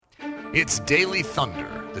It's Daily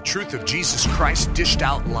Thunder, the truth of Jesus Christ dished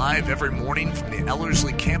out live every morning from the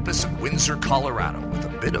Ellerslie campus in Windsor, Colorado, with a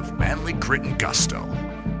bit of manly grit and gusto.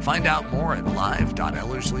 Find out more at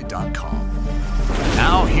live.ellerslie.com.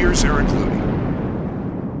 Now here's Eric Ludy.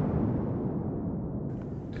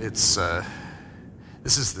 This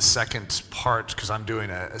is the second part, because I'm doing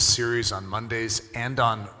a series on Mondays and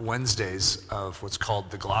on Wednesdays of what's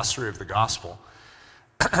called the Glossary of the Gospel.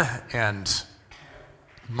 And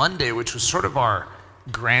Monday, which was sort of our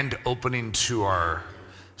grand opening to our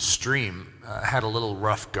stream, had a little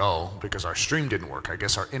rough go because our stream didn't work. I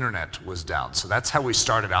guess our internet was down. So that's how we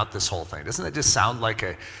started out this whole thing. Doesn't it just sound like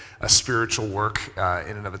a spiritual work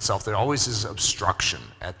in and of itself? There always is obstruction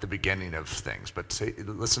at the beginning of things. But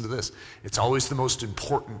listen to this. It's always the most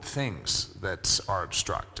important things that are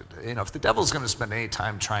obstructed. You know, if the devil's going to spend any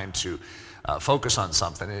time trying to focus on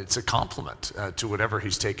something, it's a compliment to whatever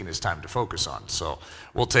he's taking his time to focus on. So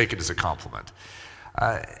we'll take it as a compliment.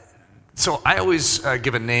 So I always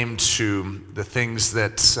give a name to the things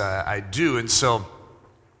that I do. And so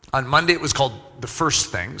on Monday it was called The First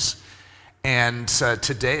Things. And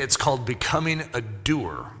today it's called Becoming a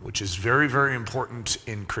Doer, which is very, very important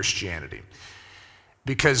in Christianity.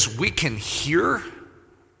 Because we can hear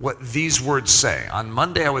what these words say. On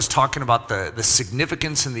Monday, I was talking about the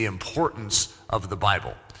significance and the importance of the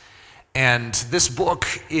Bible. And this book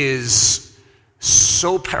is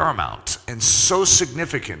so paramount and so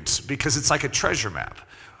significant because it's like a treasure map.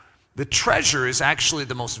 The treasure is actually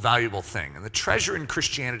the most valuable thing. And the treasure in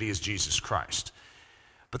Christianity is Jesus Christ.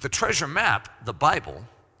 But the treasure map, the Bible,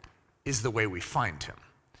 is the way we find him.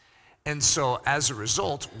 And so as a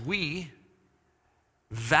result, we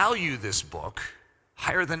value this book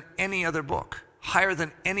higher than any other book, higher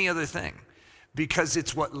than any other thing, because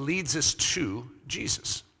it's what leads us to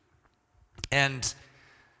Jesus. And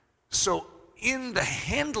so in the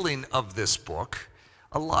handling of this book,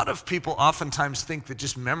 a lot of people oftentimes think that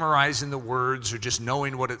just memorizing the words or just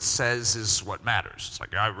knowing what it says is what matters. It's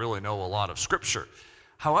like, I really know a lot of Scripture.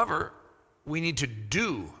 However, we need to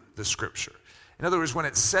do the Scripture. In other words, when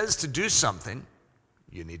it says to do something,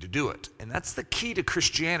 you need to do it. And that's the key to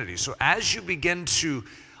Christianity. So as you begin to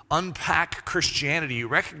unpack Christianity, you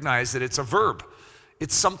recognize that it's a verb.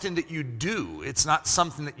 It's something that you do. It's not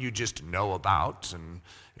something that you just know about and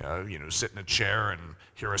sit in a chair and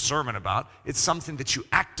hear a sermon about. It's something that you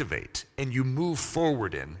activate and you move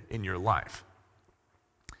forward in your life.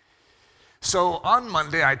 So on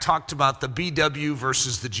Monday, I talked about the BW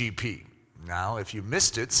versus the GP. Now, if you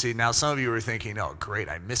missed it, see, now some of you are thinking, oh, great,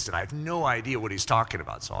 I missed it. I have no idea what he's talking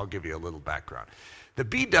about, so I'll give you a little background. The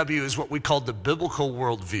BW is what we call the biblical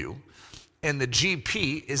worldview, and the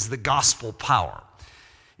GP is the gospel power.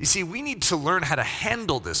 You see, we need to learn how to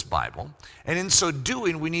handle this Bible, and in so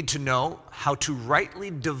doing, we need to know how to rightly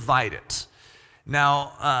divide it.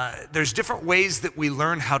 Now, there's different ways that we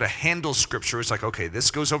learn how to handle Scripture. It's like, okay, this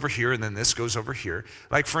goes over here, and then this goes over here.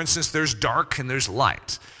 Like, for instance, there's dark and there's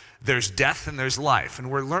light. There's death and there's life.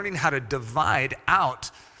 And we're learning how to divide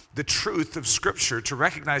out the truth of Scripture to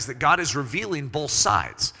recognize that God is revealing both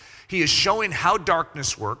sides. He is showing how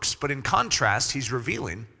darkness works, but in contrast, he's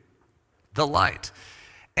revealing the light.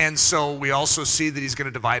 And so we also see that he's going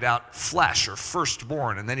to divide out flesh or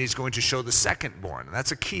firstborn, and then he's going to show the secondborn. And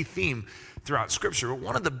that's a key theme throughout Scripture. But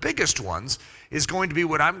one of the biggest ones is going to be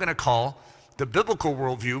what I'm going to call the biblical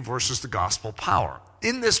worldview versus the gospel power.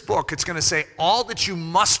 In this book, it's going to say all that you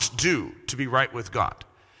must do to be right with God.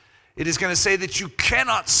 It is going to say that you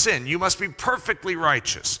cannot sin. You must be perfectly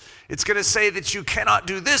righteous. It's going to say that you cannot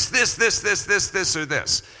do this, or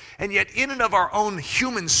this. And yet, in and of our own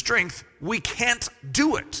human strength, we can't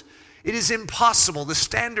do it. It is impossible. The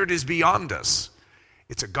standard is beyond us.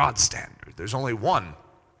 It's a God standard. There's only one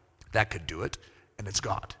that could do it, and it's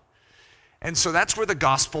God. And so that's where the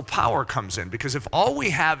gospel power comes in, because if all we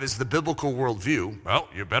have is the biblical worldview, well,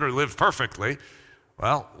 you better live perfectly,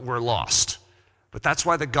 well, we're lost. But that's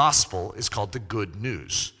why the gospel is called the good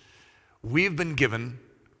news. We've been given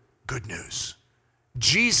good news.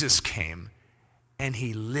 Jesus came and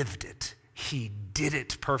he lived it. He did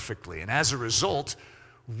it perfectly. And as a result,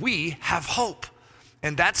 we have hope.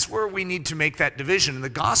 And that's where we need to make that division. And the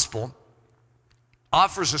gospel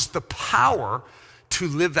offers us the power to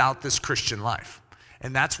live out this Christian life.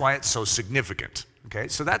 And that's why it's so significant. Okay,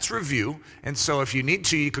 so that's review. And so if you need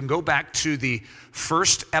to, you can go back to the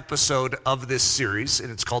first episode of this series, and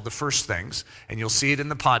it's called The First Things, and you'll see it in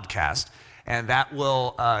the podcast, and that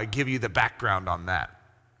will give you the background on that.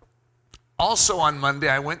 Also on Monday,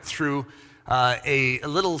 I went through a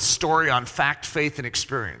little story on fact, faith, and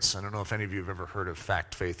experience. I don't know if any of you have ever heard of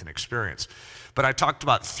fact, faith, and experience. But I talked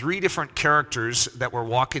about 3 different characters that were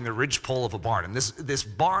walking the ridgepole of a barn. And this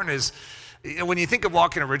barn is, when you think of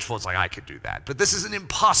walking a ridgepole, it's like, I could do that. But this is an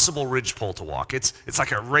impossible ridgepole to walk. It's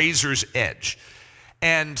like a razor's edge.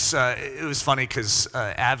 And it was funny because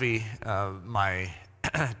Abby,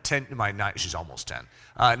 she's almost 10,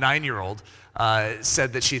 9-year-old,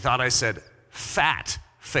 said that she thought I said fat,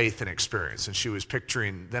 faith, and experience. And she was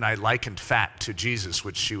picturing, then I likened fat to Jesus,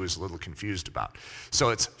 which she was a little confused about. So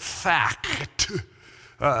it's fact,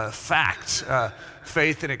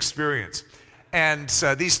 faith, and experience. And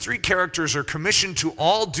these 3 characters are commissioned to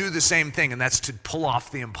all do the same thing, and that's to pull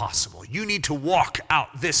off the impossible. You need to walk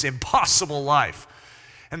out this impossible life.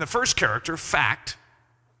 And the first character, fact,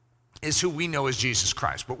 is who we know as Jesus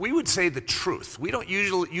Christ. But we would say the truth. We don't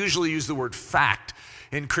usually use the word fact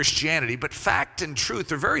in Christianity, but fact and truth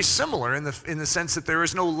are very similar in the sense that there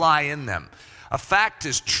is no lie in them. A fact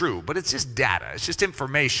is true, but it's just data. It's just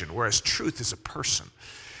information, whereas truth is a person.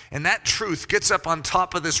 And that truth gets up on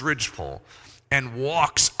top of this ridgepole and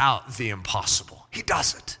walks out the impossible. He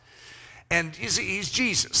does it. And he's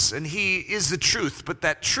Jesus, and he is the truth, but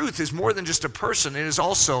that truth is more than just a person. It is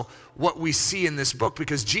also what we see in this book,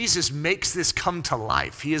 because Jesus makes this come to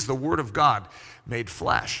life. He is the Word of God made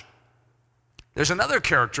flesh. There's another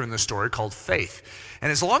character in the story called faith.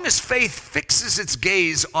 And as long as faith fixes its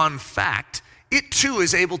gaze on fact, it too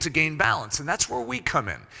is able to gain balance. And that's where we come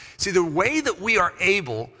in. See, the way that we are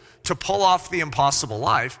able to pull off the impossible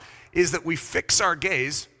life is that we fix our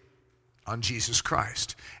gaze on Jesus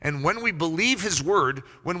Christ. And when we believe his word,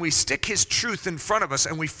 when we stick his truth in front of us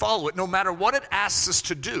and we follow it, no matter what it asks us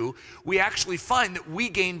to do, we actually find that we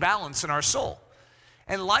gain balance in our soul.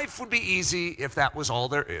 And life would be easy if that was all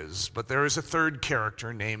there is, but there is a third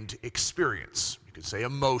character named experience. You could say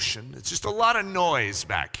emotion. It's just a lot of noise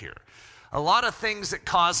back here. A lot of things that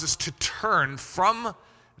cause us to turn from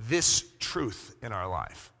this truth in our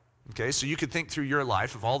life. Okay, so you could think through your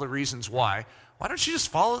life of all the reasons why. Why don't you just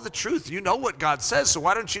follow the truth? You know what God says, so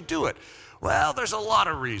why don't you do it? Well, there's a lot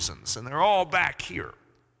of reasons, and they're all back here.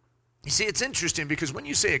 You see, it's interesting because when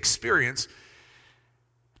you say experience,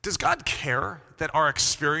 does God care that our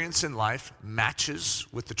experience in life matches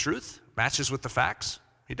with the truth, matches with the facts?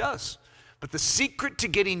 He does. But the secret to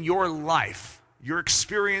getting your life, your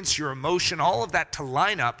experience, your emotion, all of that to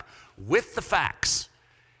line up with the facts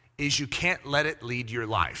is you can't let it lead your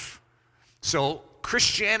life. So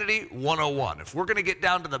Christianity 101, if we're going to get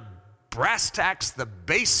down to the brass tacks, the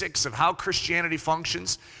basics of how Christianity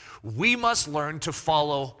functions, we must learn to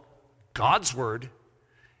follow God's word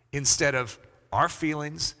instead of our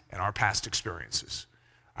feelings and our past experiences.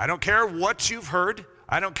 I don't care what you've heard.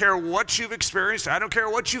 I don't care what you've experienced. I don't care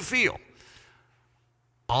what you feel.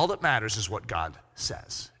 All that matters is what God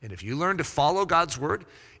says. And if you learn to follow God's word,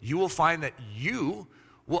 you will find that you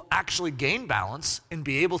will actually gain balance and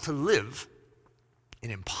be able to live an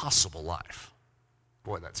impossible life.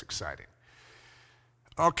 Boy, that's exciting.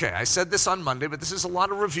 Okay, I said this on Monday, but this is a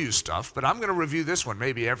lot of review stuff, but I'm going to review this one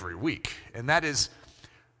maybe every week. And that is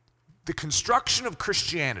the construction of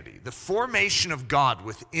Christianity, the formation of God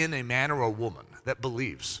within a man or a woman that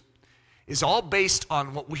believes, is all based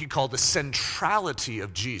on what we call the centrality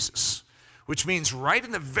of Jesus, which means right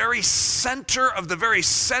in the very center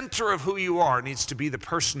of who you are needs to be the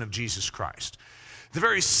person of Jesus Christ. The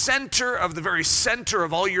very center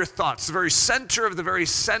of all your thoughts, the very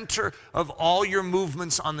center of all your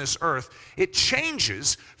movements on this earth, it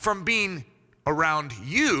changes from being around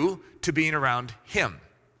you to being around him.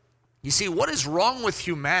 You see, what is wrong with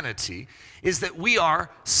humanity is that we are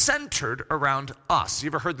centered around us. You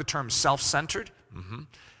ever heard the term self-centered?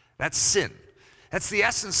 That's sin. That's the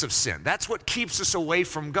essence of sin. That's what keeps us away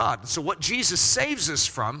from God. And so what Jesus saves us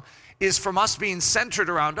from is from us being centered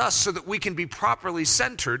around us so that we can be properly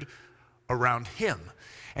centered around him.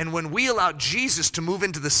 And when we allow Jesus to move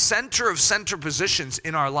into the center of center positions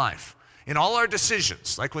in our life, in all our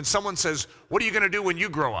decisions, like when someone says, what are you going to do when you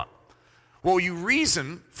grow up? Well, you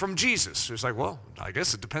reason from Jesus. It's like, well, I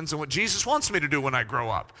guess it depends on what Jesus wants me to do when I grow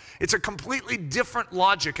up. It's a completely different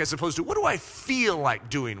logic as opposed to what do I feel like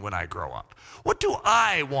doing when I grow up? What do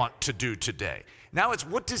I want to do today? Now it's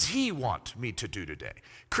what does he want me to do today?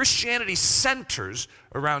 Christianity centers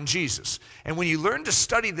around Jesus. And when you learn to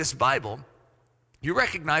study this Bible, you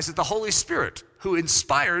recognize that the Holy Spirit, who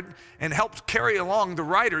inspired and helped carry along the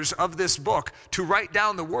writers of this book to write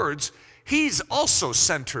down the words, he's also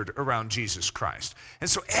centered around Jesus Christ. And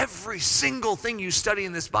so every single thing you study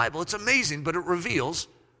in this Bible, it's amazing, but it reveals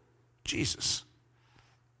Jesus.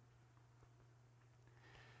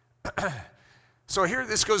 So here,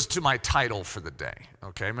 this goes to my title for the day,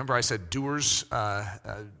 okay? Remember I said doers, I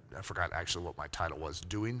forgot actually what my title was.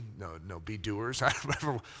 Doing? No, be doers. I don't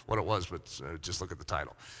remember what it was, but just look at the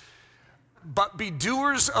title. But be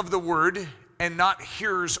doers of the word and not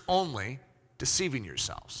hearers only, deceiving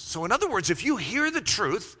yourselves. So in other words, if you hear the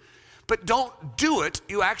truth, but don't do it,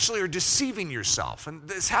 you actually are deceiving yourself. And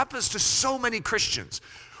this happens to so many Christians,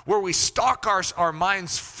 where we stock our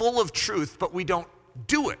minds full of truth, but we don't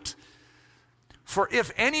do it. For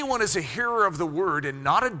if anyone is a hearer of the word and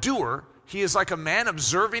not a doer, he is like a man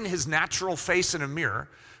observing his natural face in a mirror,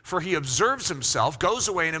 for he observes himself, goes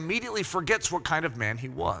away, and immediately forgets what kind of man he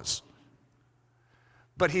was.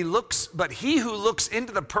 But he who looks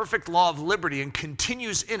into the perfect law of liberty and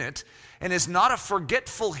continues in it, and is not a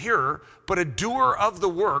forgetful hearer, but a doer of the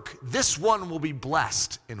work, this one will be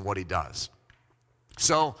blessed in what he does.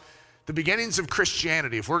 So, the beginnings of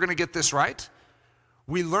Christianity, if we're going to get this right,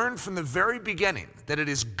 we learn from the very beginning that it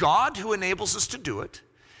is God who enables us to do it,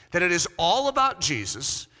 that it is all about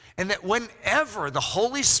Jesus, and that whenever the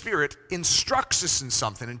Holy Spirit instructs us in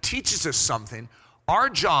something and teaches us something, our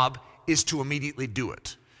job is to immediately do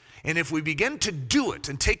it. And if we begin to do it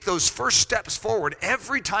and take those first steps forward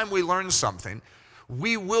every time we learn something,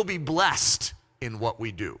 we will be blessed in what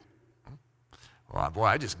we do. Well, boy,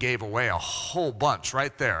 I just gave away a whole bunch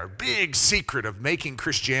right there. A big secret of making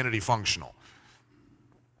Christianity functional.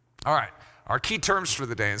 All right, our key terms for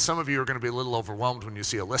the day, and some of you are going to be a little overwhelmed when you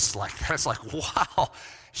see a list like that. It's like, wow, you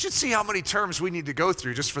should see how many terms we need to go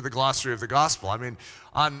through just for the glossary of the gospel. I mean,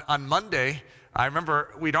 on Monday, I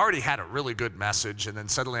remember we'd already had a really good message, and then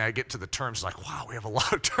suddenly I get to the terms like, wow, we have a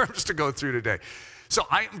lot of terms to go through today. So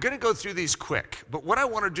I'm going to go through these quick, but what I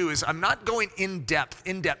want to do is I'm not going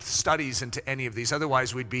in-depth studies into any of these,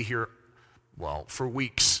 otherwise we'd be here, well, for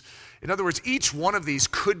weeks. In other words, each one of these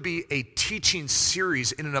could be a teaching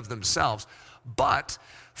series in and of themselves, but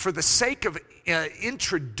for the sake of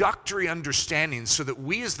introductory understanding so that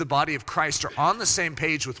we as the body of Christ are on the same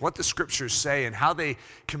page with what the scriptures say and how they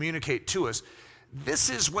communicate to us, this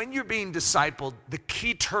is when you're being discipled, the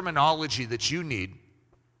key terminology that you need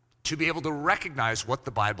to be able to recognize what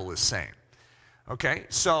the Bible is saying. Okay,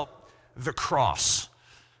 so the cross.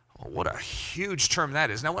 Well, what a huge term that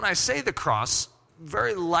is. Now, when I say the cross,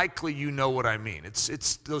 very likely you know what I mean.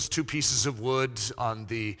 It's those two pieces of wood on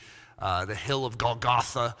the hill of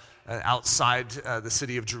Golgotha outside the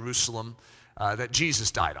city of Jerusalem that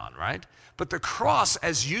Jesus died on, right? But the cross,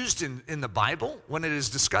 as used in the Bible, when it is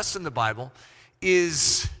discussed in the Bible,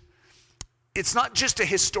 it's not just a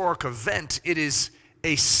historic event, it is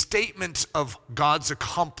a statement of God's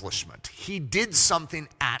accomplishment. He did something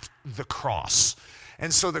at the cross.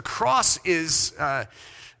 And so the cross is...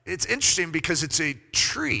 it's interesting because it's a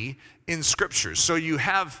tree in Scripture. So you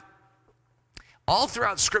have, all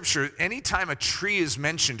throughout Scripture, anytime a tree is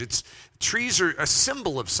mentioned, trees are a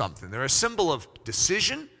symbol of something. They're a symbol of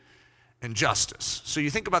decision and justice. So you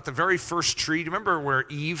think about the very first tree. Do you remember where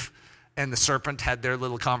Eve and the serpent had their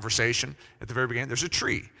little conversation at the very beginning? There's a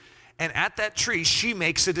tree. And at that tree, she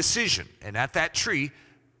makes a decision. And at that tree,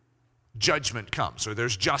 judgment comes, or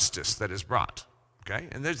there's justice that is brought. Okay,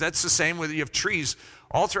 and that's the same with, you have trees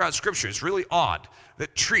all throughout Scripture. It's really odd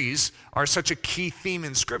that trees are such a key theme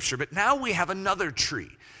in Scripture. But now we have another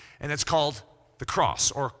tree, and it's called the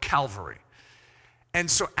cross or Calvary.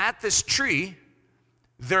 And so at this tree,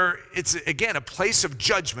 it's again a place of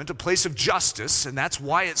judgment, a place of justice, and that's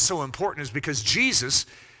why it's so important, is because Jesus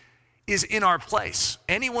is in our place.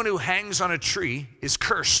 Anyone who hangs on a tree is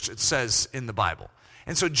cursed, it says in the Bible.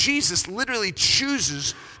 And so Jesus literally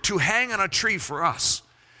chooses to hang on a tree for us.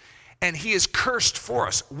 And he is cursed for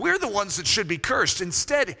us. We're the ones that should be cursed.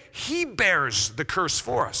 Instead, he bears the curse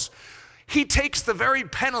for us. He takes the very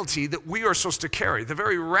penalty that we are supposed to carry. The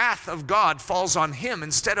very wrath of God falls on him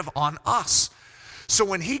instead of on us. So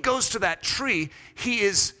when he goes to that tree, he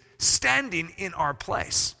is standing in our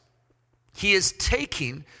place. He is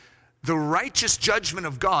taking the righteous judgment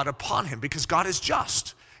of God upon him because God is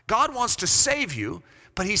just. God wants to save you,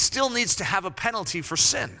 but he still needs to have a penalty for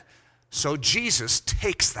sin. So Jesus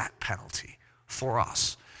takes that penalty for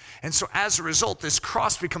us. And so as a result, this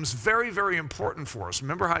cross becomes very, very important for us.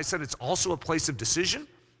 Remember how I said it's also a place of decision?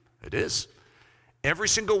 It is. Every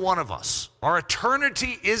single one of us, our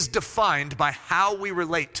eternity is defined by how we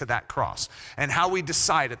relate to that cross and how we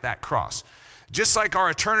decide at that cross. Just like our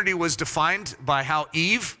eternity was defined by how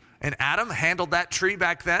Eve and Adam handled that tree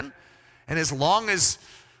back then, and as long as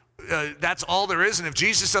that's all there is, and if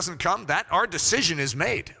Jesus doesn't come, our decision is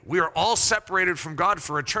made. We are all separated from God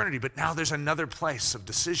for eternity, but now there's another place of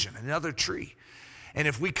decision, another tree. And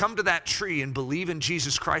if we come to that tree and believe in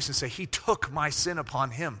Jesus Christ and say, he took my sin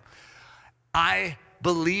upon him, I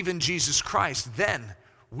believe in Jesus Christ, then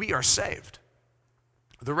we are saved.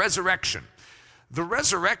 The resurrection. The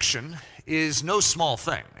resurrection is no small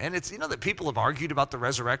thing. And it's, that people have argued about the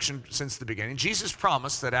resurrection since the beginning. Jesus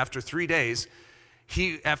promised that after 3 days,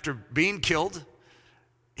 after being killed,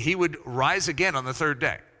 he would rise again on the third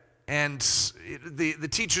day. And the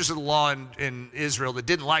teachers of the law in Israel that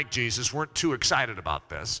didn't like Jesus weren't too excited about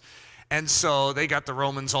this. And so they got the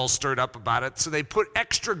Romans all stirred up about it. So they put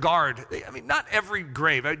extra guard. Not every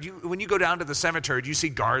grave. When you go down to the cemetery, do you see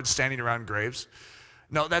guards standing around graves?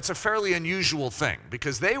 No, that's a fairly unusual thing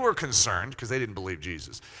because they were concerned, because they didn't believe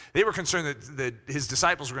Jesus, they were concerned that his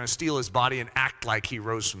disciples were going to steal his body and act like he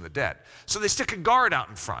rose from the dead. So they stick a guard out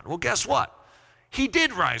in front. Well, guess what? He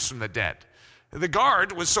did rise from the dead. The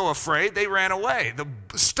guard was so afraid, they ran away.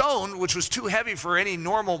 The stone, which was too heavy for any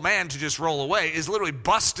normal man to just roll away, is literally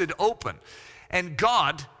busted open. And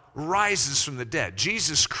God rises from the dead.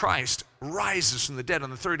 Jesus Christ rises from the dead on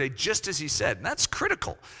the third day, just as he said. And that's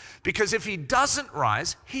critical, because if he doesn't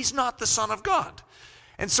rise, he's not the Son of God.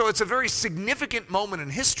 And so it's a very significant moment in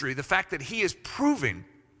history, the fact that he is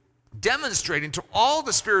demonstrating to all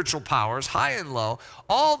the spiritual powers, high and low,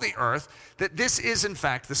 all the earth, that this is in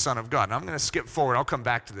fact the Son of God. Now I'm going to skip forward, I'll come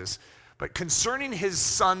back to this. But concerning his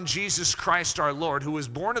Son, Jesus Christ our Lord, who was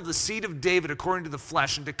born of the seed of David according to the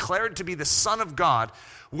flesh and declared to be the Son of God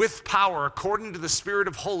with power according to the Spirit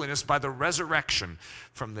of holiness by the resurrection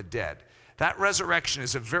from the dead. That resurrection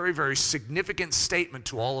is a very, very significant statement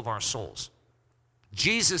to all of our souls.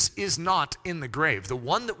 Jesus is not in the grave. The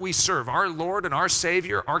one that we serve, our Lord and our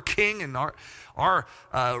Savior, our King and our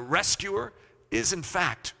rescuer, is in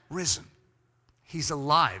fact risen. He's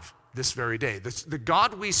alive this very day. The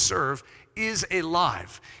God we serve is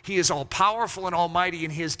alive. He is all-powerful and almighty,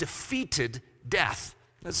 and he has defeated death.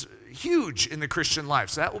 That's huge in the Christian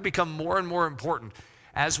life. So that will become more and more important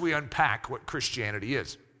as we unpack what Christianity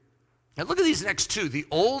is. Now look at these next two, the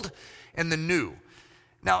old and the new.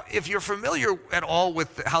 Now, if you're familiar at all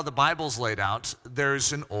with how the Bible's laid out,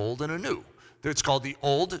 there's an old and a new. It's called the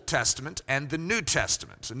Old Testament and the New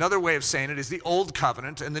Testament. Another way of saying it is the Old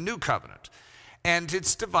Covenant and the New Covenant. And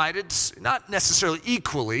it's divided not necessarily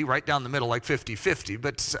equally, right down the middle, like 50-50,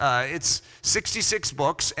 but it's 66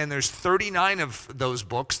 books, and there's 39 of those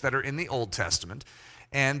books that are in the Old Testament,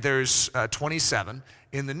 and there's 27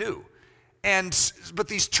 in the New. But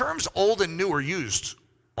these terms old and new are used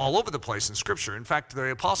all over the place in Scripture. In fact, the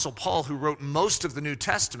Apostle Paul, who wrote most of the New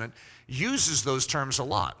Testament, uses those terms a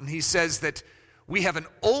lot. And he says that we have an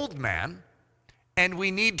old man, and we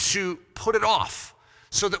need to put it off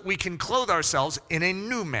so that we can clothe ourselves in a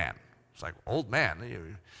new man. It's like, old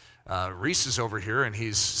man. Reese is over here, and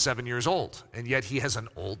he's 7 years old, and yet he has an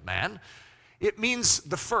old man. It means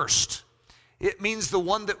the first. It means the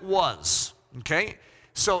one that was, okay?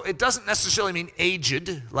 So it doesn't necessarily mean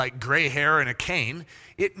aged, like gray hair and a cane.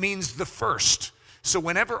 It means the first. So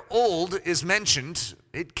whenever old is mentioned,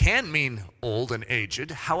 it can mean old and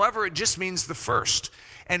aged. However, it just means the first.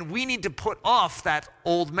 And we need to put off that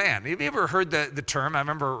old man. Have you ever heard the term? I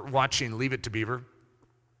remember watching Leave It to Beaver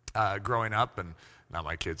growing up, and now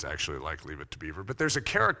my kids actually like Leave It to Beaver, but there's a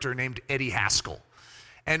character named Eddie Haskell.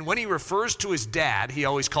 And when he refers to his dad, he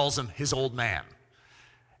always calls him his old man.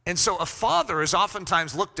 And so a father is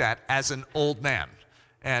oftentimes looked at as an old man,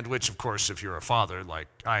 and which, of course, if you're a father like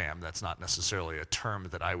I am, that's not necessarily a term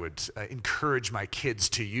that I would encourage my kids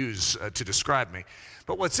to use to describe me.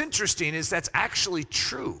 But what's interesting is that's actually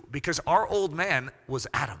true, because our old man was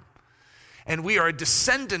Adam. And we are a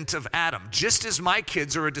descendant of Adam, just as my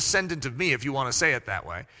kids are a descendant of me, if you want to say it that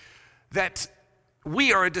way, that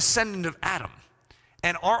we are a descendant of Adam.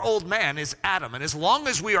 And our old man is Adam. And as long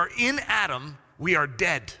as we are in Adam, we are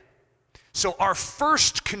dead. So our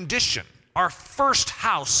first condition, our first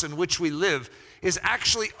house in which we live, is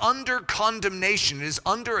actually under condemnation, is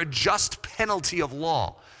under a just penalty of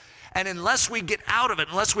law. And unless we get out of it,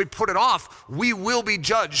 unless we put it off, we will be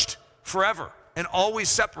judged forever and always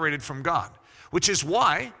separated from God. Which is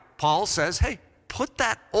why Paul says, hey, put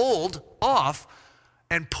that old off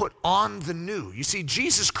and put on the new. You see,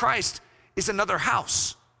 Jesus Christ is another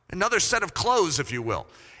house, another set of clothes, if you will.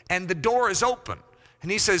 And the door is open. And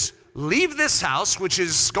he says, leave this house, which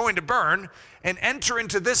is going to burn, and enter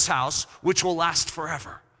into this house, which will last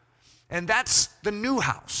forever. And that's the new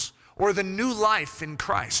house, or the new life in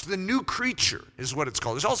Christ. The new creature is what it's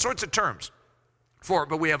called. There's all sorts of terms for it,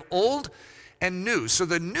 but we have old and new. So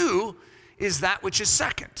the new is that which is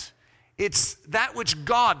second. It's that which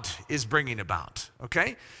God is bringing about,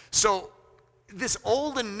 okay? So this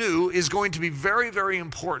old and new is going to be very, very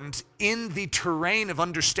important in the terrain of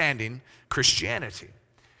understanding Christianity.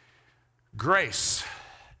 Grace.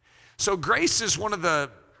 So grace is one of the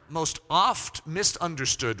most oft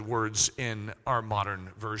misunderstood words in our modern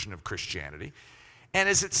version of Christianity. And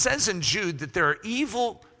as it says in Jude, that there are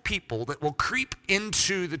evil people that will creep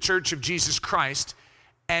into the church of Jesus Christ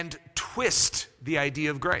and twist the idea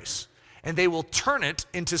of grace. And they will turn it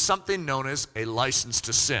into something known as a license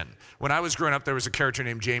to sin. When I was growing up, there was a character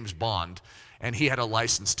named James Bond, and he had a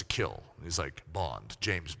license to kill. He's like, Bond,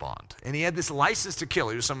 James Bond. And he had this license to kill.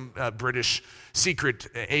 He was some British secret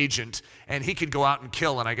agent, and he could go out and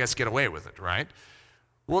kill and I guess get away with it, right?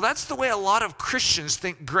 Well, that's the way a lot of Christians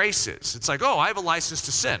think grace is. It's like, oh, I have a license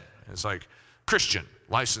to sin. It's like, Christian,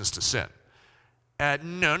 license to sin.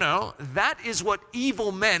 No, that is what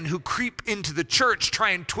evil men who creep into the church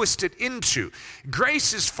try and twist it into.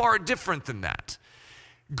 Grace is far different than that.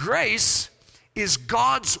 Grace is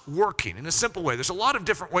God's working in a simple way. There's a lot of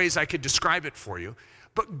different ways I could describe it for you,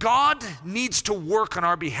 but God needs to work on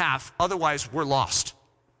our behalf, otherwise we're lost.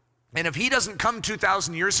 And if he doesn't come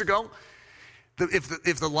 2,000 years ago,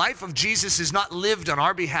 if the life of Jesus is not lived on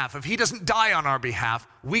our behalf, if he doesn't die on our behalf,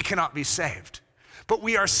 we cannot be saved. But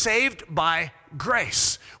we are saved by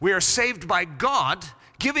grace. We are saved by God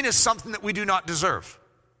giving us something that we do not deserve.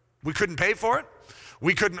 We couldn't pay for it.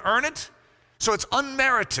 We couldn't earn it. So it's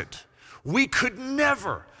unmerited. We could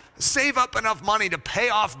never save up enough money to pay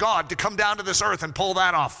off God to come down to this earth and pull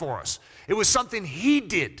that off for us. It was something he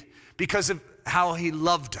did because of how he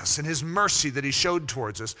loved us and his mercy that he showed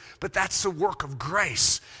towards us. But that's the work of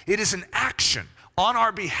grace. It is an action on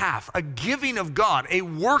our behalf, a giving of God, a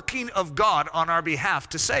working of God on our behalf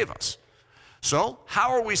to save us. So,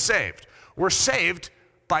 how are we saved? We're saved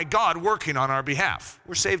by God working on our behalf.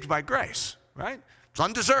 We're saved by grace, right? It's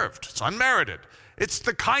undeserved. It's unmerited. It's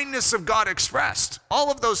the kindness of God expressed.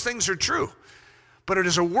 All of those things are true. But it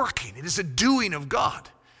is a working. It is a doing of God.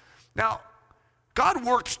 Now, God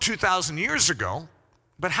worked 2,000 years ago,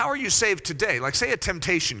 but how are you saved today? Like, say a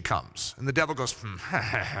temptation comes, and the devil goes,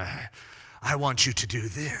 I want you to do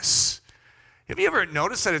this. Have you ever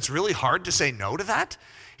noticed that it's really hard to say no to that?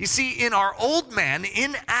 You see, in our old man,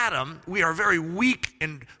 in Adam, we are very weak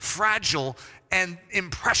and fragile and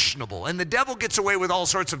impressionable. And the devil gets away with all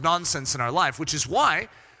sorts of nonsense in our life, which is why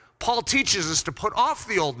Paul teaches us to put off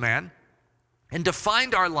the old man and to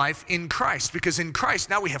find our life in Christ. Because in Christ,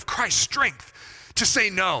 now we have Christ's strength to say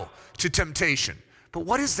no to temptation. But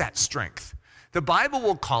what is that strength? The Bible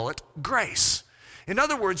will call it grace. In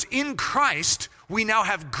other words, in Christ, we now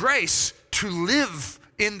have grace to live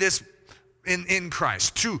in this, in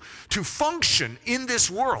Christ, to function in this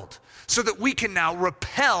world, so that we can now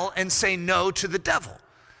repel and say no to the devil.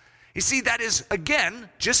 You see, that is, again,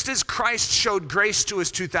 just as Christ showed grace to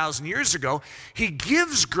us 2,000 years ago, he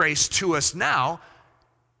gives grace to us now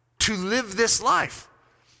to live this life.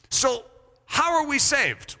 So, how are we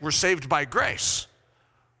saved? We're saved by grace.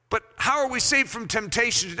 But how are we saved from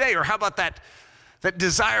temptation today? Or how about that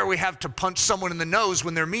desire we have to punch someone in the nose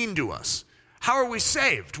when they're mean to us? How are we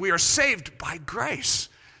saved? We are saved by grace.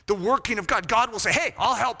 The working of God. God will say, hey,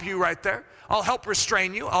 I'll help you right there. I'll help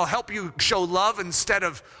restrain you. I'll help you show love instead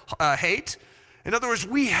of hate. In other words,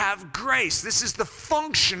 we have grace. This is the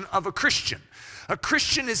function of a Christian. A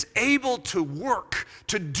Christian is able to work,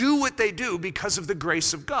 to do what they do because of the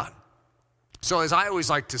grace of God. So as I always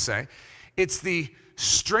like to say, it's the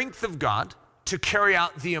strength of God to carry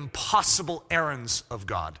out the impossible errands of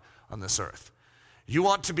God on this earth. You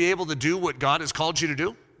want to be able to do what God has called you to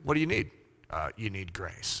do? What do you need? You need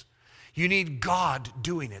grace. You need God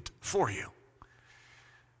doing it for you.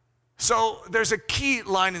 So there's a key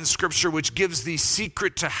line in Scripture which gives the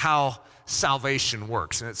secret to how salvation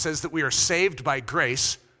works. And it says that we are saved by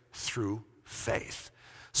grace through faith.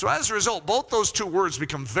 So as a result, both those two words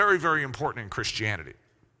become very, very important in Christianity.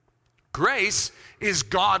 Grace is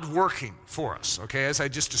God working for us, okay, as I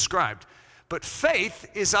just described. But faith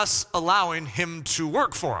is us allowing him to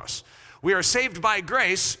work for us. We are saved by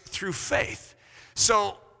grace through faith.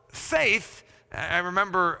 So faith, I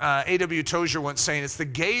remember A.W. Tozier once saying, it's the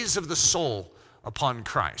gaze of the soul upon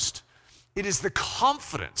Christ. It is the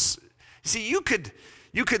confidence. See, you could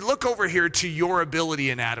look over here to your ability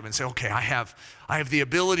in Adam and say, okay, I have the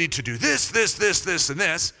ability to do this, and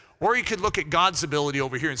this. Or you could look at God's ability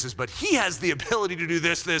over here and says, but he has the ability to do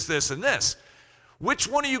this, and this. Which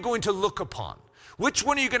one are you going to look upon? Which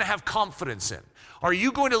one are you going to have confidence in? Are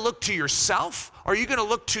you going to look to yourself? Are you going to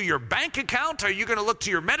look to your bank account? Are you going to look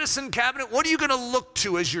to your medicine cabinet? What are you going to look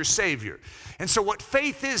to as your Savior? And so what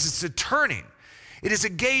faith is, it's a turning. It is a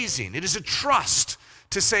gazing. It is a trust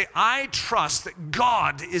to say, I trust that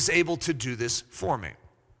God is able to do this for me.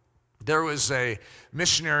 There was a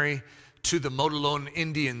missionary to the Motilone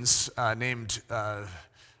Indians named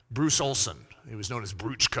Bruce Olson. He was known as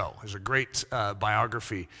Bruchko. There's a great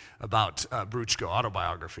biography about Bruchko,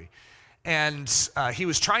 autobiography. And he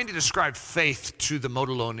was trying to describe faith to the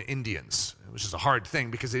Mogollon Indians, which is a hard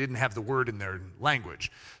thing because they didn't have the word in their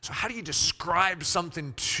language. So how do you describe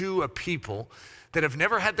something to a people that have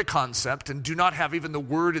never had the concept and do not have even the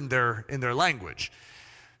word in their language?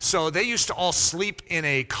 So they used to all sleep in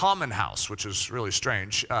a common house, which is really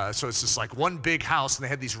strange. So it's just like one big house, and they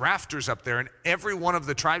had these rafters up there, and every one of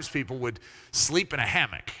the tribespeople would sleep in a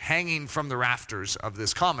hammock hanging from the rafters of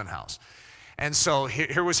this common house. And so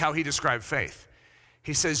here was how he described faith.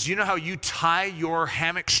 He says, you know how you tie your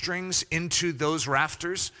hammock strings into those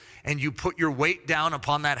rafters, and you put your weight down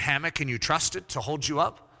upon that hammock, and you trust it to hold you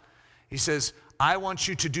up? He says, I want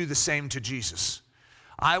you to do the same to Jesus.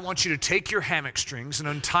 I want you to take your hammock strings and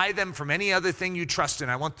untie them from any other thing you trust in.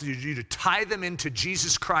 I want you to tie them into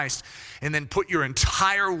Jesus Christ and then put your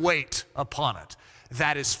entire weight upon it.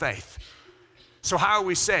 That is faith. So how are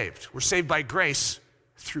we saved? We're saved by grace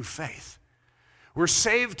through faith. We're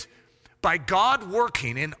saved by God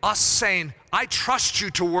working in us saying, I trust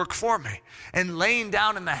you to work for me, and laying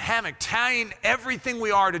down in the hammock, tying everything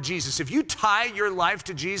we are to Jesus. If you tie your life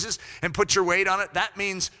to Jesus and put your weight on it, that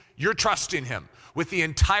means you're trusting him with the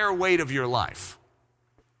entire weight of your life.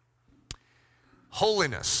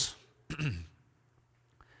 Holiness.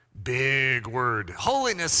 Big word.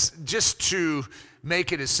 Holiness, just to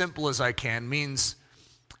make it as simple as I can, means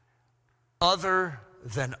other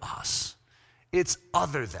than us. It's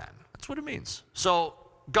other than. That's what it means. So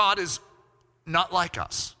God is not like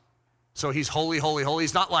us. So he's holy, holy, holy.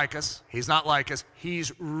 He's not like us. He's not like us.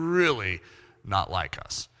 He's really not like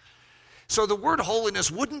us. So the word holiness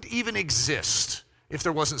wouldn't even exist if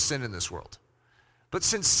there wasn't sin in this world. But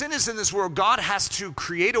since sin is in this world, God has to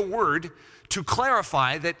create a word to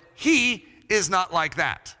clarify that he is not like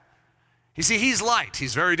that. You see, he's light.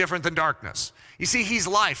 He's very different than darkness. You see, he's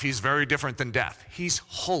life. He's very different than death. He's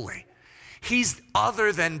holy. He's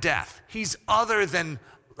other than death. He's other than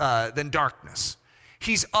darkness.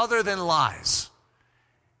 He's other than lies.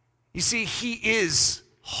 You see, he is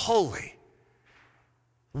holy.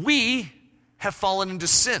 We have fallen into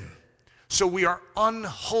sin. So we are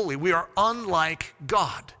unholy. We are unlike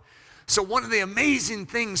God. So one of the amazing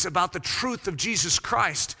things about the truth of Jesus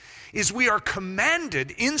Christ is we are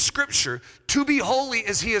commanded in Scripture to be holy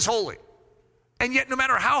as he is holy. And yet no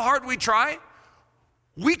matter how hard we try,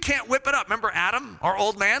 we can't whip it up. Remember Adam, our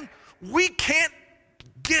old man? We can't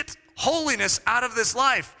get holiness out of this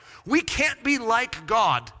life. We can't be like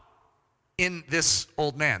God in this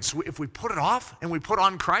old man. So if we put it off and we put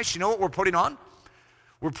on Christ, you know what we're putting on?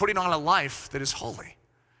 We're putting on a life that is holy.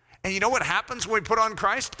 And you know what happens when we put on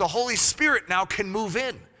Christ? The Holy Spirit now can move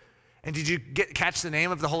in. And did you catch the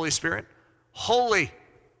name of the Holy Spirit? Holy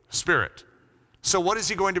Spirit. So what is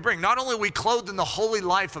he going to bring? Not only are we clothed in the holy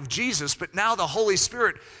life of Jesus, but now the Holy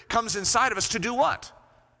Spirit comes inside of us to do what?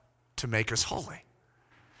 To make us holy.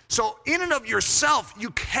 So in and of yourself, you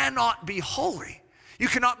cannot be holy. You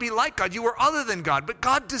cannot be like God. You are other than God, but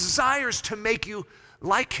God desires to make you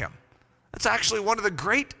like him. That's actually one of the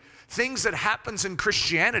great things that happens in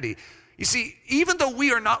Christianity. You see, even though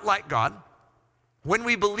we are not like God, when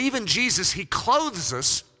we believe in Jesus, he clothes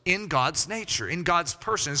us in God's nature, in God's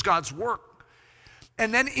person, in God's work.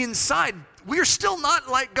 And then inside, we're still not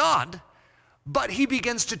like God, but he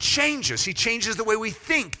begins to change us. He changes the way we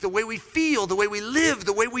think, the way we feel, the way we live,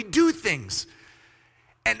 the way we do things.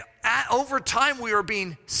 And over time, we are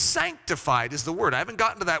being sanctified is the word. I haven't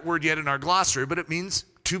gotten to that word yet in our glossary, but it means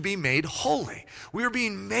to be made holy. We are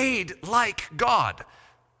being made like God.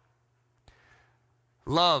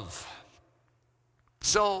 Love.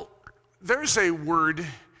 So there's a word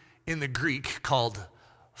in the Greek called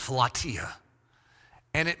philatia,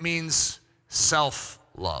 and it means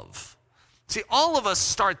self-love. See, all of us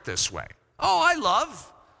start this way. Oh, I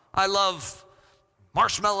love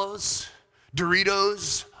marshmallows,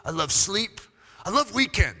 Doritos, I love sleep, I love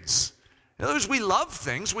weekends. In other words, we love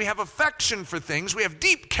things, we have affection for things, we have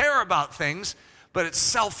deep care about things, but it's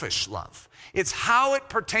selfish love. It's how it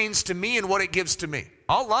pertains to me and what it gives to me.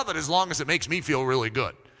 I'll love it as long as it makes me feel really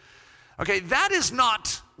good. Okay, that is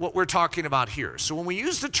not what we're talking about here. So when we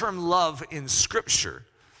use the term love in Scripture,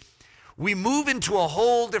 we move into a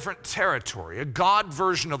whole different territory, a God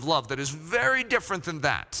version of love that is very different than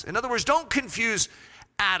that. In other words, don't confuse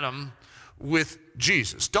Adam with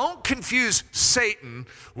Jesus. Don't confuse Satan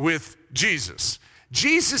with Jesus.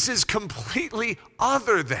 Jesus is completely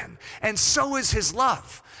other than, and so is his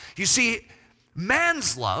love. You see,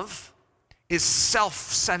 man's love is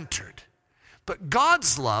self-centered, but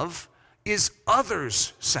God's love is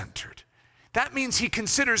others-centered. That means he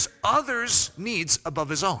considers others' needs above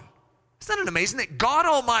his own. Isn't that amazing that God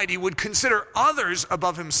Almighty would consider others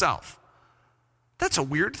above himself? That's a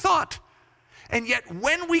weird thought. And yet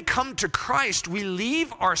when we come to Christ, we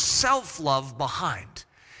leave our self-love behind.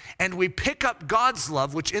 And we pick up God's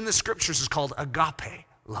love, which in the scriptures is called agape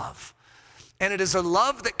love. And it is a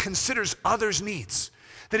love that considers others' needs,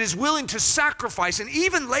 that is willing to sacrifice and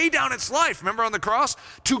even lay down its life, remember on the cross,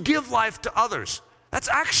 to give life to others. That's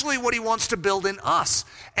actually what he wants to build in us.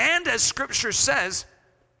 And as scripture says,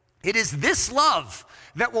 it is this love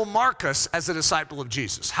that will mark us as a disciple of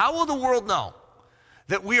Jesus. How will the world know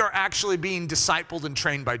that we are actually being discipled and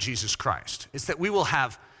trained by Jesus Christ? It's that we will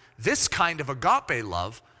have this kind of agape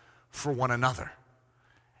love for one another.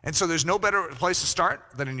 And so there's no better place to start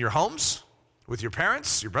than in your homes, with your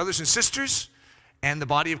parents, your brothers and sisters, and the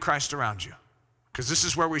body of Christ around you. Because this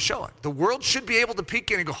is where we show it. The world should be able to peek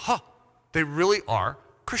in and go, they really are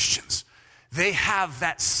Christians. They have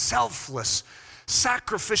that selfless,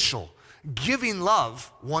 sacrificial, giving love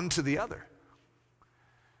one to the other.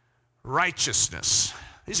 Righteousness.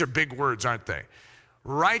 These are big words, aren't they?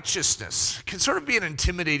 Righteousness can sort of be an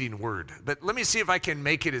intimidating word, but let me see if I can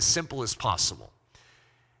make it as simple as possible.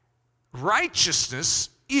 Righteousness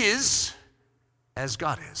is as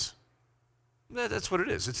God is. That's what it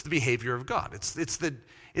is. It's the behavior of God. It's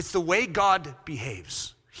the way God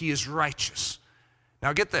behaves. He is righteous.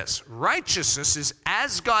 Now get this. Righteousness is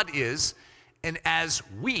as God is and as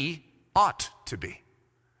we ought to be.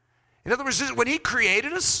 In other words, when he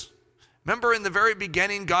created us, remember in the very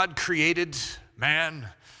beginning, God created man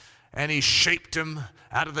and he shaped him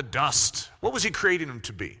out of the dust. What was he creating him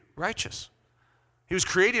to be? Righteous. He was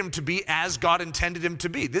creating him to be as God intended him to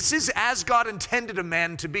be. This is as God intended a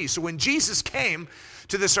man to be. So when Jesus came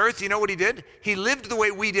to this earth, you know what he did? He lived the way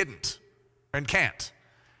we didn't and can't.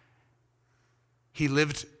 He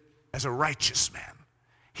lived as a righteous man.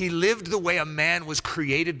 He lived the way a man was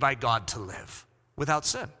created by God to live, without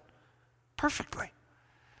sin, perfectly.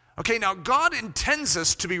 Okay, now God intends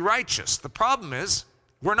us to be righteous. The problem is,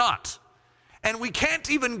 we're not. And we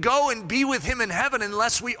can't even go and be with him in heaven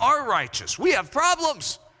unless we are righteous. We have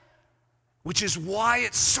problems, which is why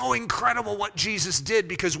it's so incredible what Jesus did,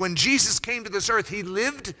 because when Jesus came to this earth, he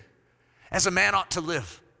lived as a man ought to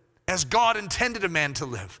live, as God intended a man to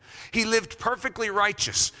live. He lived perfectly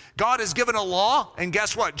righteous. God has given a law, and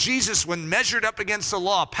guess what? Jesus, when measured up against the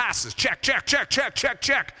law, passes. Check, check, check, check, check,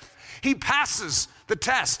 check. He passes the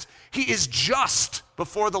test. He is just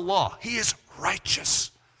before the law. He is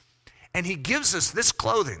righteous. And he gives us this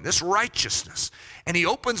clothing, this righteousness. And he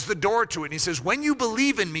opens the door to it. And he says, when you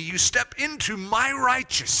believe in me, you step into my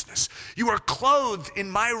righteousness. You are clothed in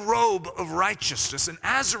my robe of righteousness. And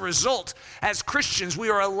as a result, as Christians, we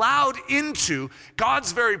are allowed into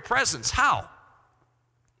God's very presence. How?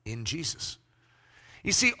 In Jesus.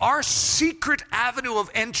 You see, our secret avenue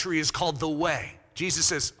of entry is called the way. Jesus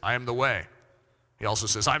says, I am the way. He also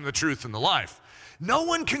says, I'm the truth and the life. No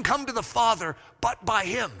one can come to the Father but by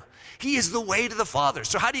him. He is the way to the Father.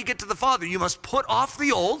 So how do you get to the Father? You must put off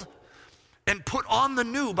the old and put on the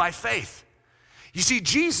new by faith. You see,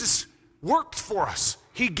 Jesus worked for us.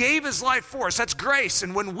 He gave his life for us. That's grace.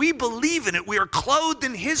 And when we believe in it, we are clothed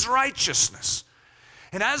in his righteousness.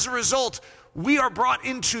 And as a result, we are brought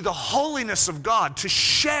into the holiness of God to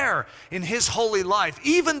share in his holy life.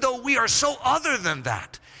 Even though we are so other than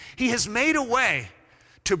that, he has made a way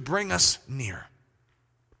to bring us near.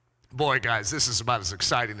 Boy, guys, this is about as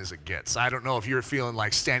exciting as it gets. I don't know if you're feeling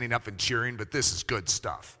like standing up and cheering, but this is good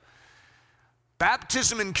stuff.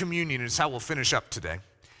 Baptism and communion is how we'll finish up today.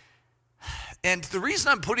 And the reason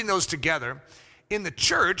I'm putting those together, in the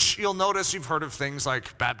church, you'll notice you've heard of things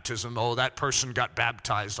like baptism. Oh, that person got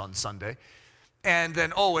baptized on Sunday. And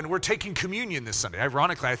then, and we're taking communion this Sunday.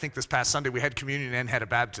 Ironically, I think this past Sunday we had communion and had a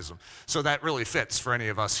baptism. So that really fits for any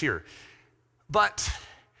of us here. But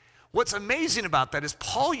what's amazing about that is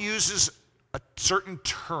Paul uses a certain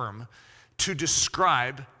term to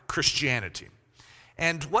describe Christianity.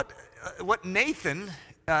 And what Nathan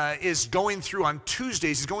is going through on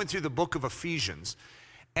Tuesdays, he's going through the book of Ephesians.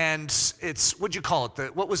 And it's, what'd you call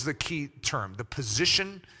it? What was the key term? The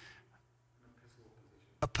position?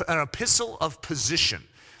 An epistle of position.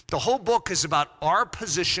 The whole book is about our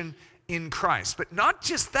position in Christ. But not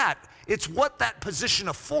just that, it's what that position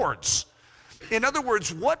affords. In other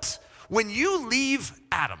words, when you leave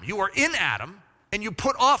Adam, you are in Adam and you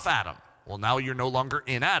put off Adam. Well, now you're no longer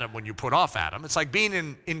in Adam when you put off Adam. It's like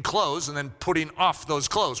being in clothes and then putting off those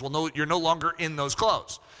clothes. Well, no, you're no longer in those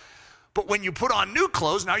clothes. But when you put on new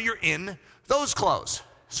clothes, now you're in those clothes.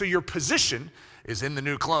 So your position is in the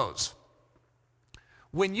new clothes.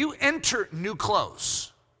 When you enter new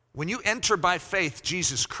clothes, When you enter by faith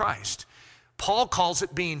Jesus Christ, Paul calls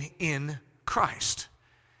it being in Christ.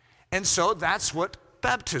 And so that's what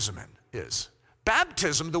baptism is.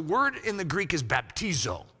 Baptism, the word in the Greek is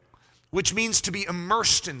baptizo, which means to be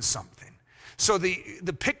immersed in something. So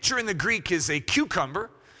the picture in the Greek is a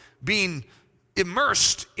cucumber being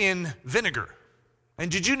immersed in vinegar.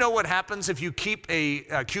 And did you know what happens if you keep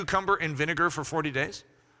a cucumber in vinegar for 40 days?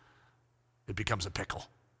 It becomes a pickle.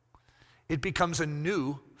 It becomes a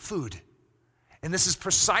new food. And this is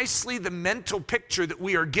precisely the mental picture that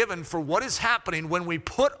we are given for what is happening when we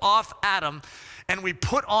put off Adam and we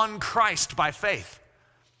put on Christ by faith.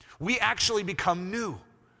 We actually become new.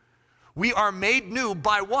 We are made new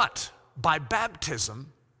by what? By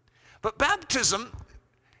baptism. But baptism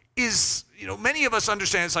is, many of us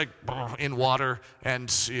understand it's like in water,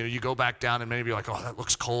 and you go back down and many of you are like, oh, that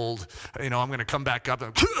looks cold. I'm going to come back up.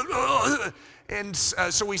 And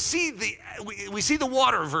so we see the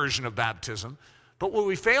water version of baptism, but what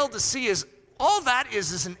we fail to see is all that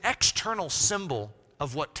is an external symbol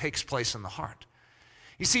of what takes place in the heart.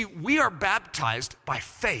 You see, we are baptized by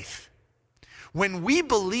faith. When we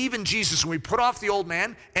believe in Jesus and we put off the old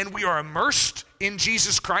man and we are immersed in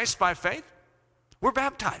Jesus Christ by faith, we're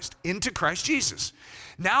baptized into Christ Jesus.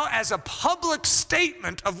 Now, as a public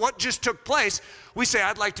statement of what just took place, we say,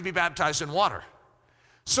 I'd like to be baptized in water,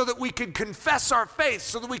 so that we could confess our faith,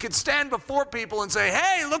 so that we could stand before people and say,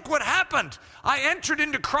 hey, look what happened. I entered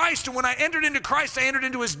into Christ, and when I entered into Christ, I entered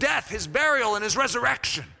into his death, his burial, and his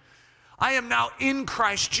resurrection. I am now in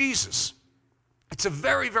Christ Jesus. It's a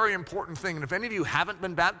very, very important thing. And if any of you haven't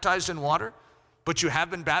been baptized in water, but you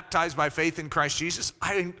have been baptized by faith in Christ Jesus,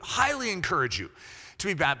 I highly encourage you to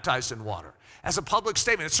be baptized in water. As a public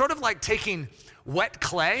statement, it's sort of like taking wet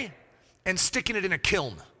clay and sticking it in a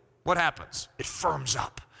kiln. What happens? It firms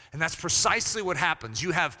up. And that's precisely what happens.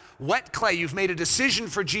 You have wet clay, you've made a decision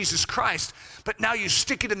for Jesus Christ, but now you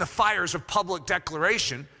stick it in the fires of public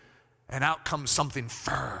declaration, and out comes something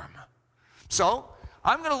firm. So,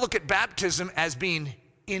 I'm going to look at baptism as being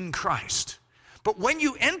in Christ. But when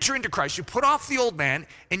you enter into Christ, you put off the old man,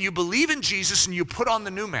 and you believe in Jesus, and you put on the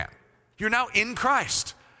new man. You're now in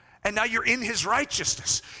Christ, and now you're in his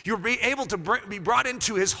righteousness. You're able to be brought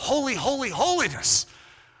into his holy, holy, holiness.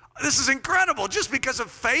 This is incredible. Just because of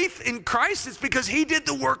faith in Christ, it's because he did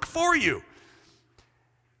the work for you.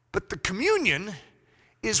 But the communion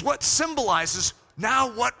is what symbolizes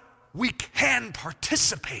now what we can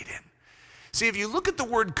participate in. See, if you look at the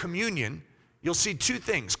word communion, you'll see two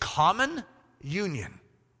things: common union.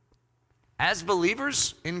 As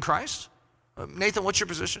believers in Christ, Nathan, what's your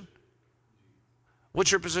position?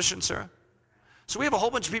 What's your position, Sarah? So we have a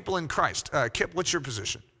whole bunch of people in Christ. Kip, what's your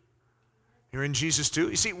position? You're in Jesus too?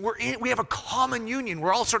 You see, we have a common union.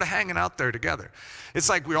 We're all sort of hanging out there together. It's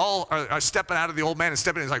like we all are stepping out of the old man and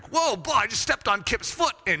stepping in. It's like, whoa, boy, I just stepped on Kip's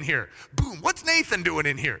foot in here. Boom, what's Nathan doing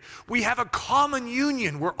in here? We have a common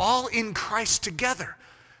union. We're all in Christ together.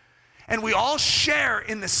 And we all share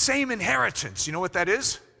in the same inheritance. You know what that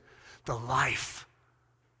is? The life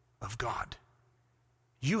of God.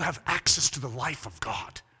 You have access to the life of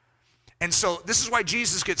God. And so this is why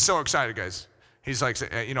Jesus gets so excited, guys. He's like,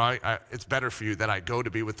 it's better for you that I go to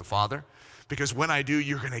be with the Father, because when I do,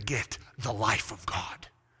 you're going to get the life of God.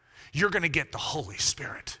 You're going to get the Holy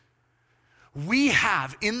Spirit. We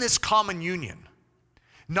have in this common union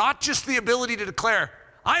not just the ability to declare,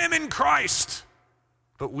 I am in Christ,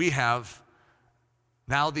 but we have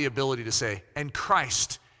now the ability to say, and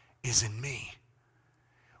Christ is in me.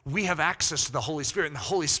 We have access to the Holy Spirit, and the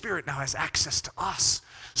Holy Spirit now has access to us.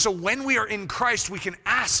 So when we are in Christ, we can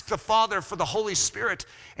ask the Father for the Holy Spirit,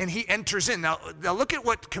 and he enters in. Now look at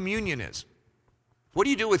what communion is. What do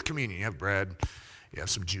you do with communion? You have bread, you have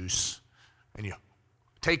some juice, and you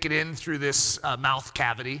take it in through this mouth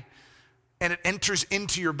cavity, and it enters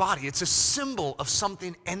into your body. It's a symbol of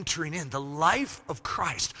something entering in, the life of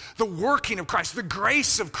Christ, the working of Christ, the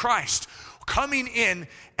grace of Christ coming in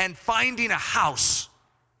and finding a house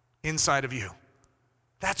inside of you.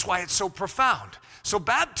 That's why it's so profound. So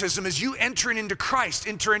baptism is you entering into Christ,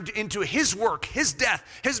 entering into his work, his death,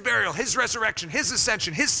 his burial, his resurrection, his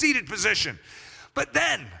ascension, his seated position. But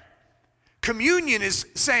then communion is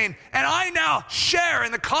saying, and I now share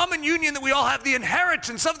in the common union that we all have, the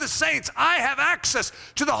inheritance of the saints. I have access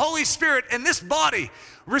to the Holy Spirit, and this body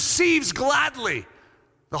receives gladly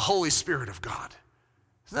the Holy Spirit of God.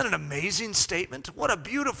 Isn't that an amazing statement? What a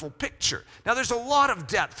beautiful picture. Now, there's a lot of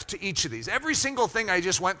depth to each of these. Every single thing I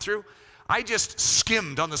just went through, I just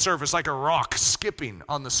skimmed on the surface like a rock skipping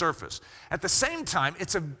on the surface. At the same time,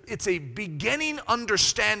 it's a beginning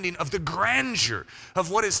understanding of the grandeur of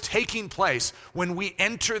what is taking place when we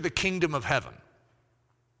enter the kingdom of heaven.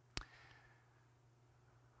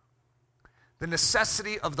 the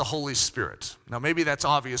necessity of the Holy Spirit. Now, maybe that's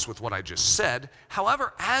obvious with what I just said.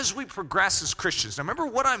 However, as we progress as Christians, now remember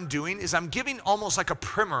what I'm doing is I'm giving almost like a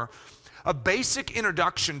primer, a basic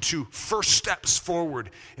introduction to first steps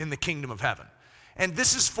forward in the kingdom of heaven. And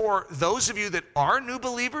this is for those of you that are new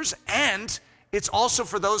believers, and it's also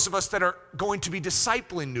for those of us that are going to be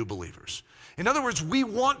discipling new believers. In other words, we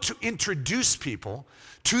want to introduce people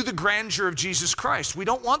to the grandeur of Jesus Christ. We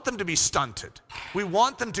don't want them to be stunted. We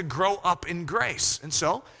want them to grow up in grace. And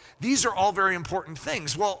so these are all very important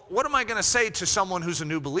things. Well, what am I going to say to someone who's a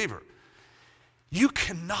new believer? You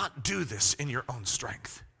cannot do this in your own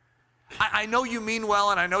strength. I know you mean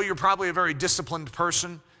well, and I know you're probably a very disciplined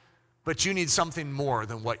person, but you need something more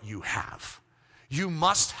than what you have. You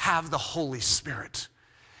must have the Holy Spirit.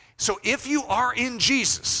 So if you are in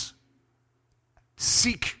Jesus,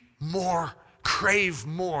 seek more, crave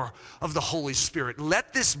more of the Holy Spirit.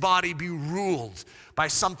 Let this body be ruled by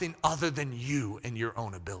something other than you and your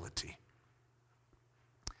own ability.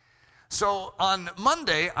 So on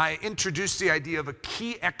Monday, I introduced the idea of a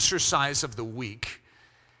key exercise of the week.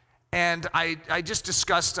 And I just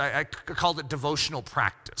discussed, I called it devotional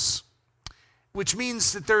practice, which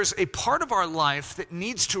means that there's a part of our life that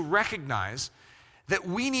needs to recognize that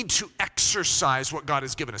we need to exercise what God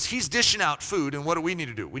has given us. He's dishing out food, and what do we need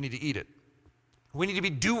to do? We need to eat it. We need to be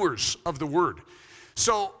doers of the word.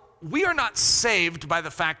 So we are not saved by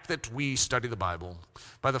the fact that we study the Bible,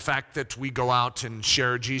 by the fact that we go out and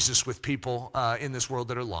share Jesus with people in this world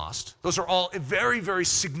that are lost. Those are all very, very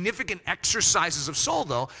significant exercises of soul,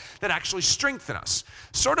 though, that actually strengthen us.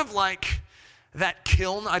 Sort of like that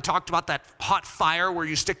kiln I talked about, that hot fire where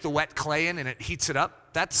you stick the wet clay in and it heats it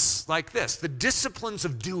up. That's like this, the disciplines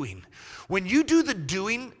of doing. When you do the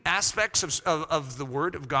doing aspects of the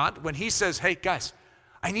Word of God, when He says, hey, guys,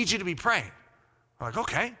 I need you to be praying. We're like,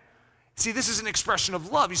 okay. See, this is an expression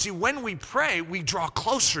of love. You see, when we pray, we draw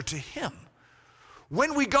closer to Him.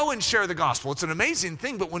 When we go and share the gospel, it's an amazing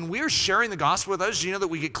thing, but when we're sharing the gospel with others, do you know that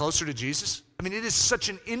we get closer to Jesus? I mean, it is such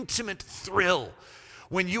an intimate thrill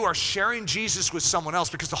when you are sharing Jesus with someone else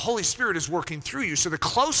because the Holy Spirit is working through you. So the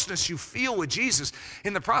closeness you feel with Jesus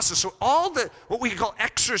in the process. So all the, what we call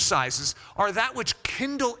exercises are that which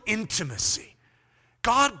kindle intimacy.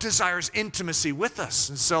 God desires intimacy with us.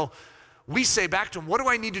 And so we say back to Him, what do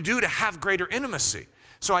I need to do to have greater intimacy?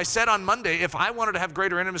 So I said on Monday, if I wanted to have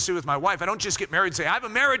greater intimacy with my wife, I don't just get married and say, I have a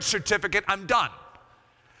marriage certificate, I'm done.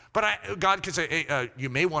 But God could say, hey, you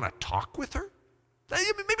may want to talk with her.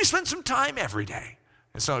 Maybe spend some time every day.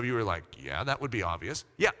 And some of you are like, yeah, that would be obvious.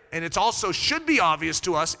 Yeah, and it also should be obvious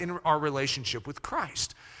to us in our relationship with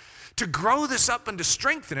Christ. To grow this up and to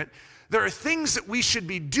strengthen it, there are things that we should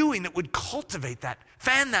be doing that would cultivate that,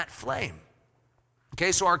 fan that flame.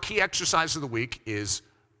 Okay, so our key exercise of the week is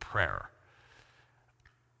prayer.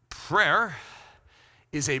 Prayer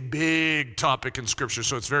is a big topic in Scripture,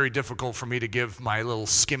 so it's very difficult for me to give my little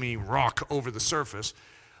skimmy rock over the surface.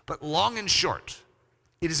 But long and short,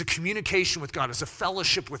 it is a communication with God. It's a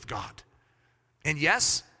fellowship with God. And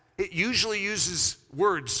yes, it usually uses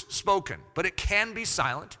words spoken, but it can be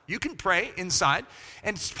silent. You can pray inside,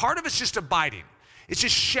 and part of it's just abiding. It's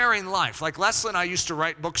just sharing life. Like Leslie and I used to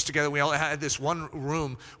write books together. We all had this one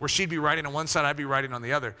room where she'd be writing on one side, I'd be writing on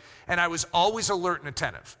the other. And I was always alert and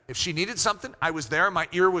attentive. If she needed something, I was there. My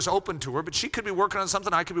ear was open to her, but she could be working on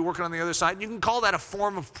something. I could be working on the other side. And you can call that a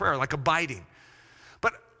form of prayer, like abiding.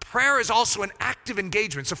 But prayer is also an active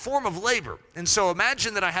engagement. It's a form of labor. And so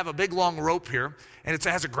imagine that I have a big long rope here, and it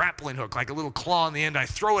has a grappling hook, like a little claw on the end. I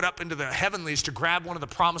throw it up into the heavenlies to grab one of the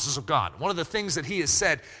promises of God. One of the things that He has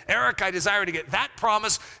said, Eric, I desire to get that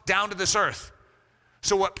promise down to this earth.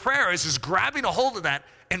 So what prayer is grabbing a hold of that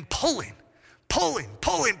and pulling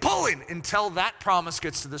until that promise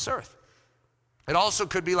gets to this earth. It also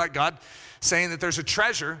could be like God saying that there's a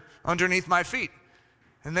treasure underneath my feet,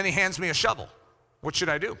 and then He hands me a shovel. What should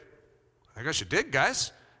I do? I think I should dig,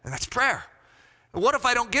 guys. And that's prayer. What if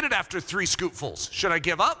I don't get it after 3 scoopfuls? Should I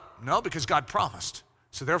give up? No, because God promised.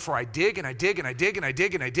 So therefore I dig and I dig and I dig and I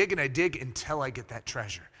dig and I dig and I dig until I get that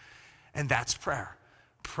treasure. And that's prayer.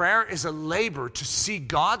 Prayer is a labor to see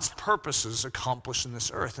God's purposes accomplished in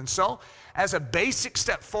this earth. And so as a basic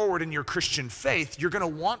step forward in your Christian faith, you're going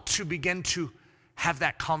to want to begin to have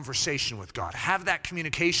that conversation with God, have that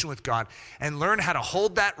communication with God, and learn how to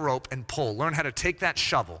hold that rope and pull, learn how to take that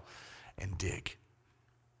shovel and dig.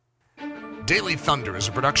 Daily Thunder is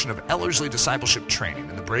a production of Ellerslie Discipleship Training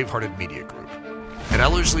and the Bravehearted Media Group. At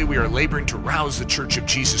Ellerslie, we are laboring to rouse the Church of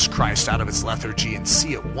Jesus Christ out of its lethargy and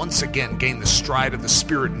see it once again gain the stride of the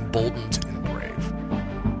Spirit emboldened and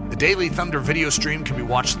brave. The Daily Thunder video stream can be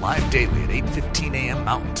watched live daily at 8:15 a.m.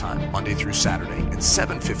 Mountain Time, Monday through Saturday, and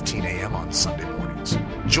 7:15 a.m. on Sunday mornings.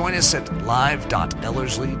 Join us at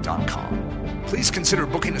live.ellerslie.com. Please consider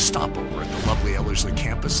booking a stopover at the lovely Ellerslie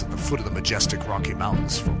campus at the foot of the majestic Rocky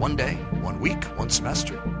Mountains for 1 day, 1 week, 1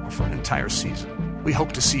 semester, or for an entire season. We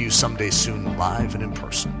hope to see you someday soon live and in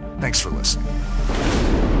person. Thanks for listening.